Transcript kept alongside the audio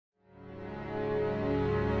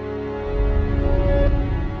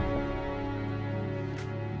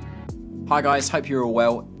Hi guys, hope you're all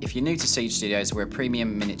well. If you're new to Siege Studios, we're a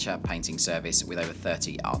premium miniature painting service with over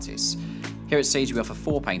 30 artists. Here at Siege we offer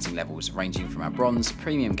 4 painting levels ranging from our bronze,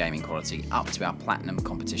 premium gaming quality up to our platinum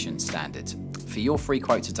competition standard. For your free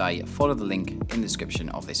quote today, follow the link in the description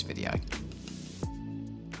of this video.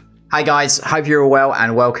 Hi guys, hope you're all well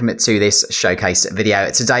and welcome to this showcase video.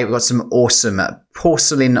 Today we've got some awesome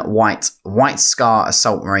porcelain white Scar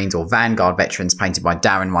Assault Marines or Vanguard Veterans painted by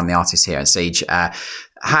Darren, one of the artists here at Siege.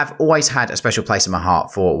 Have always had a special place in my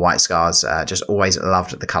heart for white scars, just always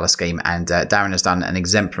loved the colour scheme, and Darren has done an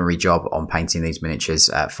exemplary job on painting these miniatures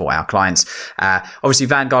for our clients. Obviously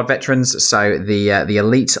Vanguard Veterans, so the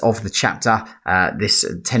elite of the chapter, this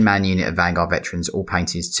 10-man unit of Vanguard Veterans all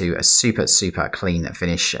painted to a super clean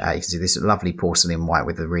finish. You can see this lovely porcelain white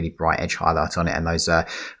with a really bright edge highlight on it, and those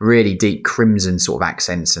really deep crimson sort of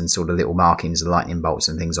accents and sort of little markings, lightning bolts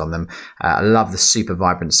and things on them. I love the super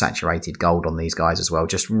vibrant saturated gold on these guys as well.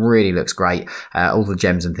 Just really looks great. All the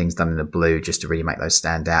gems and things done in the blue just to really make those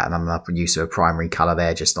stand out, and another use of a primary colour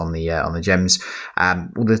there just on the gems.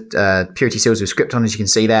 All the purity seals with script on, as you can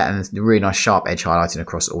see there, and the really nice sharp edge highlighting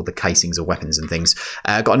across all the casings of weapons and things.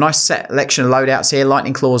 Got a nice selection of loadouts here,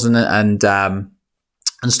 lightning claws and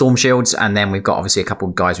storm shields, and then we've got obviously a couple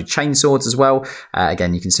of guys with chainswords as well.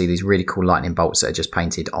 Again, you can see these really cool lightning bolts that are just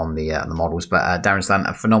painted on the models, but Darren's done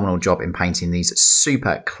a phenomenal job in painting these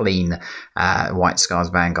super clean white scars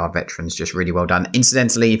Vanguard Veterans. Just really well done.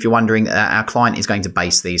 Incidentally, if you're wondering, our client is going to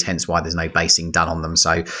base these, hence why there's no basing done on them.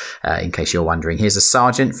 So in case you're wondering, here's a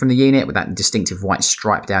sergeant from the unit with that distinctive white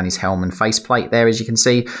stripe down his helm and faceplate there, as you can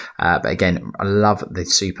see. But again, I love the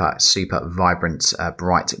super vibrant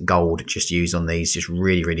bright gold just used on these. Just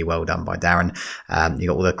really well done by Darren. You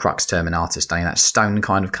got all the Crux Terminatus done in that stone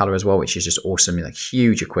kind of colour as well, which is just awesome. Like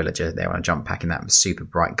huge Aquilager there on a jump pack in that super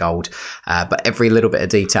bright gold. But every little bit of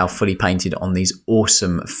detail fully painted on these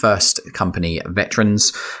awesome first company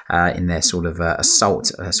veterans in their sort of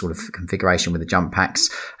assault sort of configuration with the jump packs.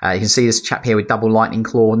 You can see this chap here with double lightning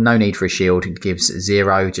claw, no need for a shield, it gives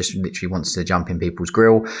 0, just literally wants to jump in people's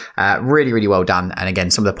grill. Really well done. And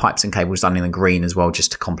again, some of the pipes and cables done in the green as well,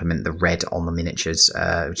 just to complement the red on the miniatures,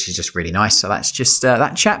 which is just really nice. So that's just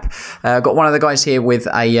that chap. Got one of the guys here with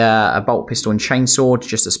a bolt pistol and chainsword,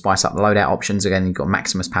 just to spice up the loadout options. Again, you've got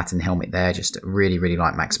Maximus pattern helmet there, just really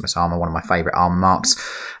like Maximus armor, one of my favorite armor marks.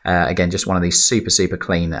 Again, just one of these super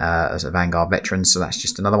clean as a Vanguard Veterans, so that's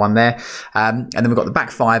just another one there. And then we've got the back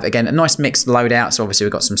 5, again a nice mixed loadout. So obviously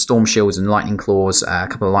we've got some storm shields and lightning claws, a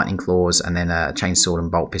couple of lightning claws, and then a chainsword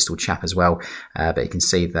and bolt pistol chap as well. But you can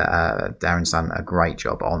see that Darren's done a great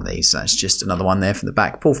job on these. So that's just another one there from the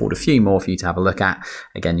back. Pull forward a few more for you to have a look at.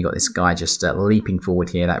 Again, you've got this guy just leaping forward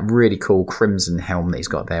here, that really cool crimson helm that he's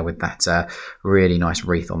got there with that really nice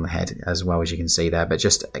wreath on the head as well, as you can see there. But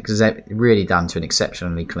just really done to an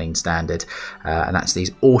exceptionally clean standard. And that's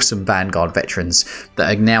these awesome Vanguard Veterans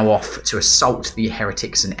that are now off to assault the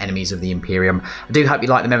heretics and enemies of the Imperium. I do hope you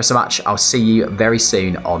like them ever so much. I'll see you very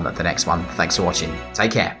soon on the next one. Thanks for watching.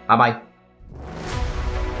 Take care. Bye.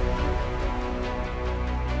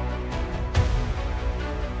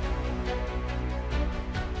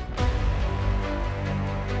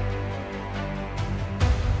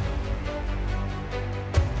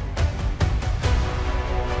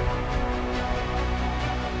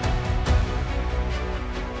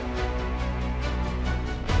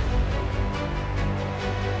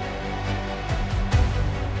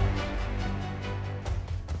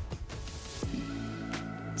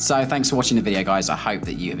 So thanks for watching the video, guys. I hope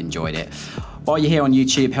that you have enjoyed it. While you're here on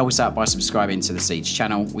YouTube, help us out by subscribing to the Siege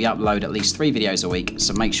channel. We upload at least 3 videos a week,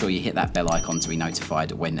 so make sure you hit that bell icon to be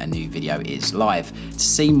notified when a new video is live. To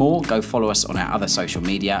see more, go follow us on our other social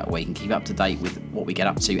media, where you can keep up to date with what we get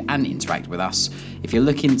up to and interact with us. If you're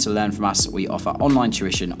looking to learn from us, we offer online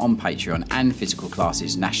tuition on Patreon and physical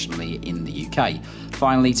classes nationally in the UK.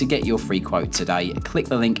 Finally, to get your free quote today, click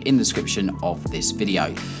the link in the description of this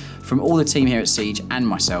video. From all the team here at Siege and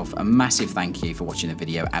myself, a massive thank you for watching the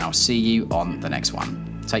video, and I'll see you on the next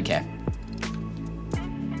one. Take care.